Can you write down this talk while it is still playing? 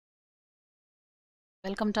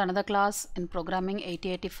Welcome to another class in Programming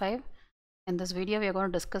 8085. In this video, we are going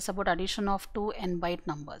to discuss about addition of two n-byte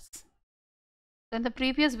numbers. So in the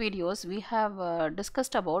previous videos, we have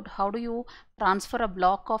discussed about how do you transfer a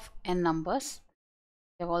block of n numbers.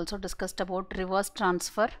 We have also discussed about reverse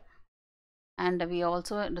transfer, and we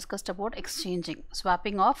also discussed about exchanging,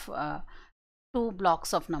 swapping of two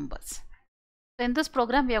blocks of numbers. So in this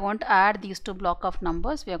program, we are going to add these two blocks of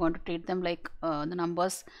numbers. We are going to treat them like the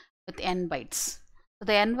numbers with n bytes. So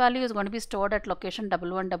the n value is going to be stored at location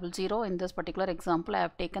 1100. In this particular example, I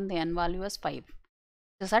have taken the n value as 5.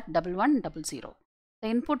 This is at 1100. The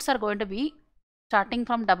inputs are going to be starting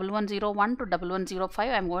from 1101 to 1105.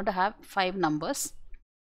 I am going to have 5 numbers.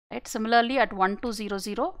 Right. Similarly, at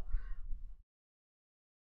 1200,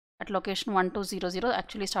 at location 1200,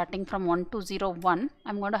 actually starting from 1201, I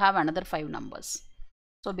am going to have another 5 numbers.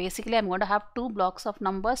 So basically, I am going to have two blocks of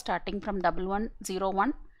numbers starting from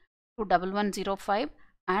 1101 to 1105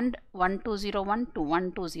 and 1201 to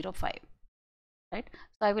 1205. Right.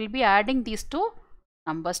 So I will be adding these two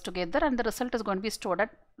numbers together, and the result is going to be stored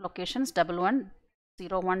at locations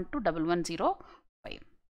 1101 to 1105.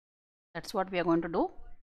 That's what we are going to do.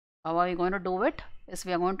 How are we going to do it? Is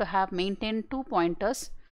we are going to have maintain two pointers.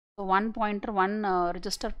 So one pointer, one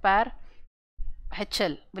register pair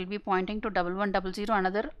HL will be pointing to 1100.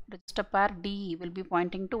 Another register pair DE will be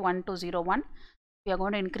pointing to 1201. We are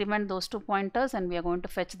going to increment those two pointers, and we are going to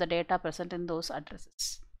fetch the data present in those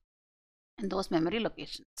addresses, in those memory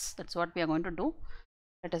locations. That's what we are going to do.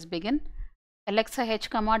 Let us begin. LXI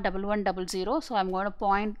H comma 1100. So I am going to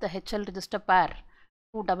point the HL register pair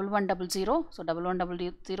to 1100. So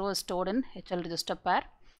 1100 is stored in HL register pair.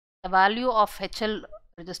 The value of HL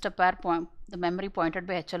register pair the memory pointed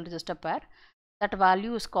by HL register pair, that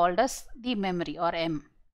value is called as the memory, or M.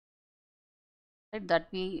 Right? That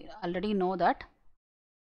we already know that.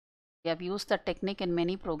 We have used that technique in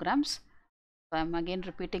many programs. So I am again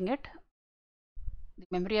repeating it. The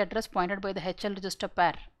memory address pointed by the HL register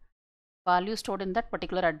pair, value stored in that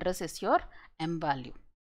particular address is your M value.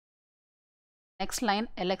 Next line,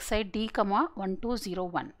 LXI D comma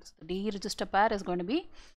 1201. So the D register pair is going to be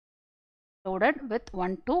loaded with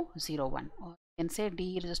 1201, or you can say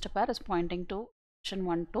D register pair is pointing to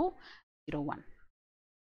 1201.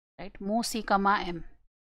 Right? Move C comma M.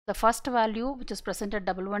 The first value which is present at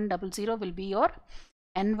 1100 will be your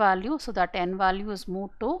n value. So that n value is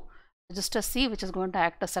moved to register C, which is going to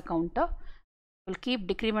act as a counter. We'll keep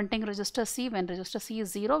decrementing register C. When register C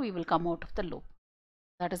is 0, we will come out of the loop.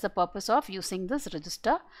 That is the purpose of using this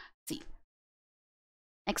register C.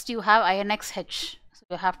 Next, you have INX H. So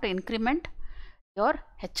you have to increment your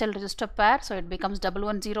HL register pair, so it becomes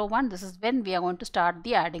 1101. This is when we are going to start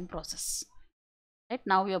the adding process. Right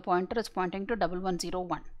now, your pointer is pointing to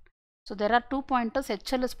 1101. So there are two pointers.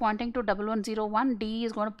 HL is pointing to 1101. D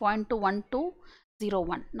is going to point to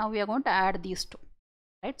 1201. Now we are going to add these two.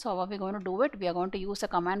 Right. So how are we going to do it? We are going to use a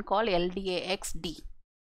command called LDAXD.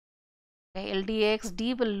 Okay,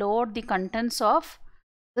 LDAXD will load the contents of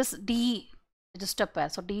this D register pair.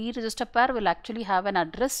 So D register pair will actually have an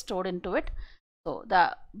address stored into it. So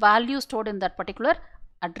the value stored in that particular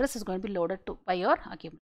address is going to be loaded to by your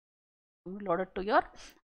accumulator. Loaded to your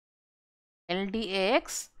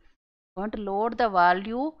LDAX. Going to load the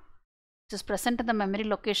value which is present in the memory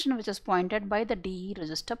location which is pointed by the DE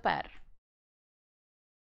register pair.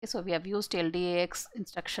 Okay, so we have used LDAX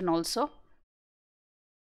instruction also.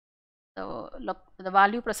 So look, the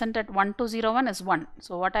value present at 1201 is 1.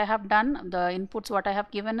 So what I have done, the inputs what I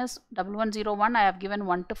have given is 1101, I have given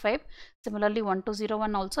 1 to 5. Similarly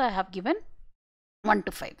 1201 also I have given 1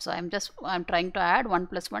 to 5. So I'm trying to add 1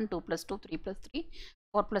 plus 1, 2 plus 2, 3 plus 3,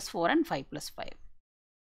 4 plus 4 and 5 plus 5.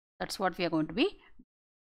 That's what we are going to be.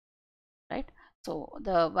 Right. So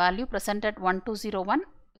the value present at 1201 is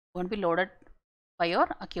going to be loaded by your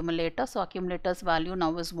accumulator. So accumulator's value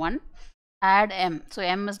now is 1. Add M. So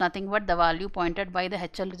M is nothing but the value pointed by the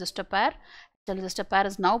HL register pair. HL register pair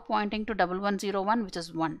is now pointing to 1101, which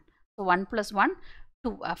is 1. So 1 plus 1,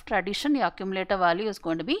 2. After addition, your accumulator value is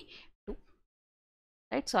going to be 2.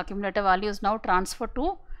 Right. So accumulator value is now transferred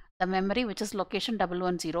to the memory which is location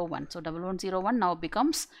 1101. So 1101 now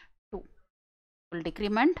becomes 2. We'll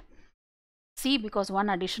decrement C because one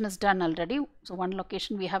addition is done already. So one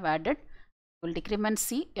location we have added. We'll decrement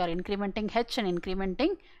C. You are incrementing H and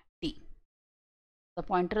incrementing D. The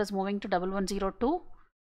pointer is moving to 1102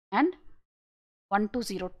 and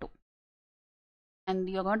 1202. And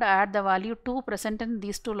you are going to add the value 2 present in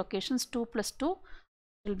these two locations. 2 plus 2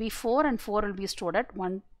 will be 4, and 4 will be stored at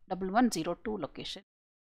 1102 location.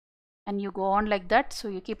 And you go on like that. So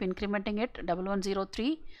you keep incrementing it.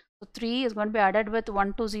 1103. So 3 is going to be added with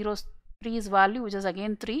 1202 3's value, which is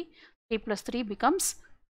again 3. 3 plus 3 becomes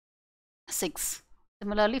 6.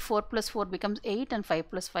 Similarly, 4 plus 4 becomes 8, and 5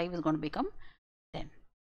 plus 5 is going to become 10.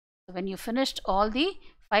 So when you finished all the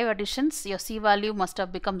 5 additions, your C value must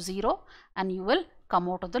have become 0, and you will come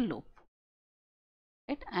out of the loop.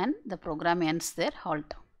 Right? And the program ends there,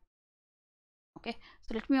 halt. Okay,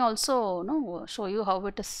 so let me also show you how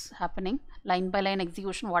it is happening. Line by line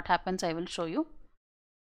execution, what happens, I will show you.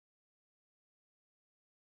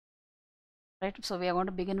 Right, so we are going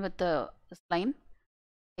to begin with this line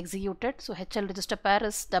executed. So HL register pair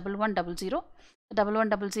is 1100.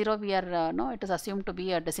 1100, we are no, it is assumed to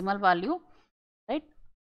be a decimal value, right?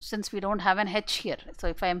 Since we don't have an H here, so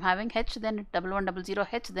if I am having H, then 1100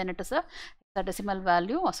 H, then it is a decimal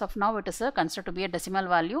value. As of now, it is considered to be a decimal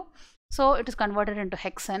value, so it is converted into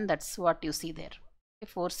hex, and that's what you see there.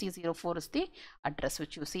 4C04 is the address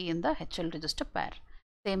which you see in the HL register pair.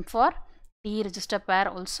 Same for D register pair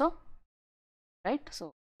also, right?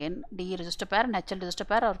 So again, D register pair and HL register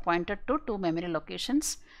pair are pointed to 2 memory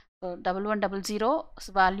locations. So 1100's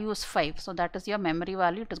value is 5, so that is your memory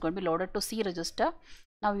value. It is going to be loaded to C register.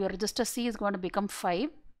 Now your register C is going to become 5.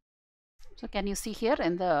 So can you see here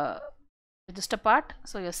in the register part?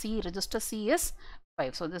 So your C register C is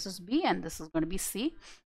 5. So this is B and this is going to be C.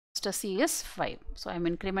 Register C is 5. So I'm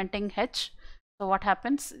incrementing H. So what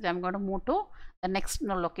happens? I'm going to move to the next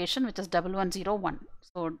location, which is 1101.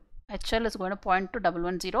 So HL is going to point to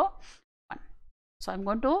 1101. So I'm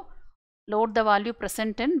going to load the value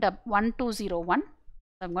present in 1201. So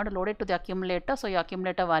I'm going to load it to the accumulator. So your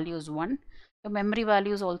accumulator value is 1. Your memory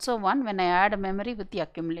value is also 1. When I add a memory with the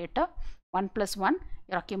accumulator, 1 plus 1,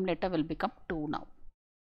 your accumulator will become 2 now.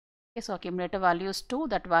 Okay, so accumulator value is 2.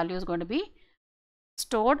 That value is going to be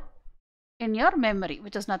stored in your memory,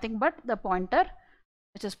 which is nothing but the pointer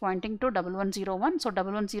which is pointing to 1101. So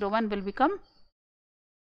 1101 will become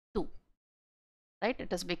 2. Right,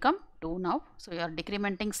 it has become 2 now. So you are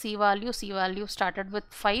decrementing C value. C value started with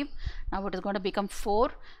 5. Now it is going to become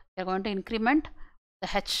 4. We are going to increment the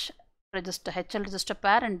H register, HL register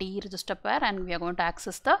pair and D register pair, and we are going to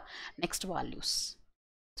access the next values.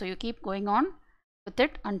 So you keep going on with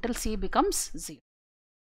it until C becomes 0.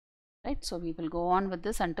 Right, so we will go on with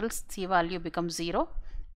this until C value becomes 0.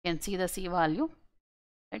 You can see the C value.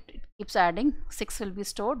 Right, it keeps adding. 6 will be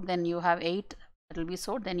stored. Then you have 8 that will be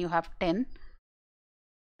stored. Then you have 10.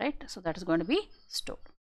 Right, so that is going to be stored.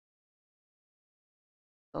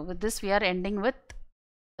 So with this we are ending with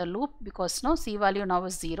the loop, because now C value now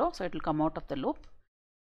is 0, so it will come out of the loop.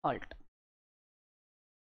 Halt.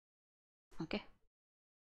 Okay,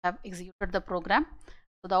 I have executed the program.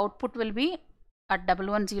 So the output will be at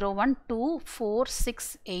 1101, 2, 4,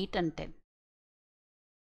 6, 8 and 10.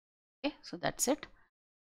 Okay, so that's it.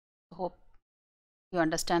 I hope you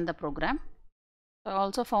understand the program. So I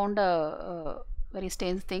also found a very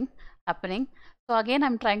strange thing happening. So again,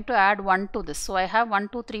 I'm trying to add 1 to this. So I have 1,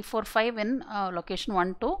 2, 3, 4, 5 in location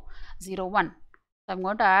 1, 2, 0, 1. So I'm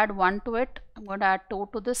going to add 1 to it. I'm going to add 2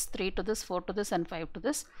 to this, 3 to this, 4 to this, and 5 to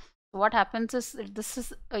this. So what happens is, this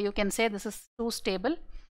is you can say this is too stable.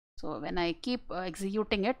 So when I keep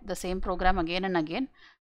executing it, the same program again and again,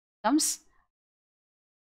 comes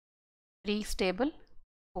 3 stable,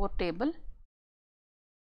 4 stable,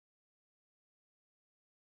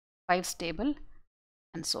 5 stable,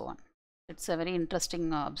 and so on. It's a very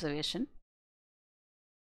interesting observation.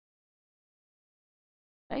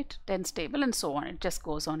 Right, 10 stable and so on. It just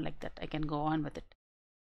goes on like that. I can go on with it.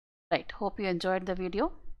 Right, hope you enjoyed the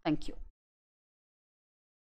video. Thank you.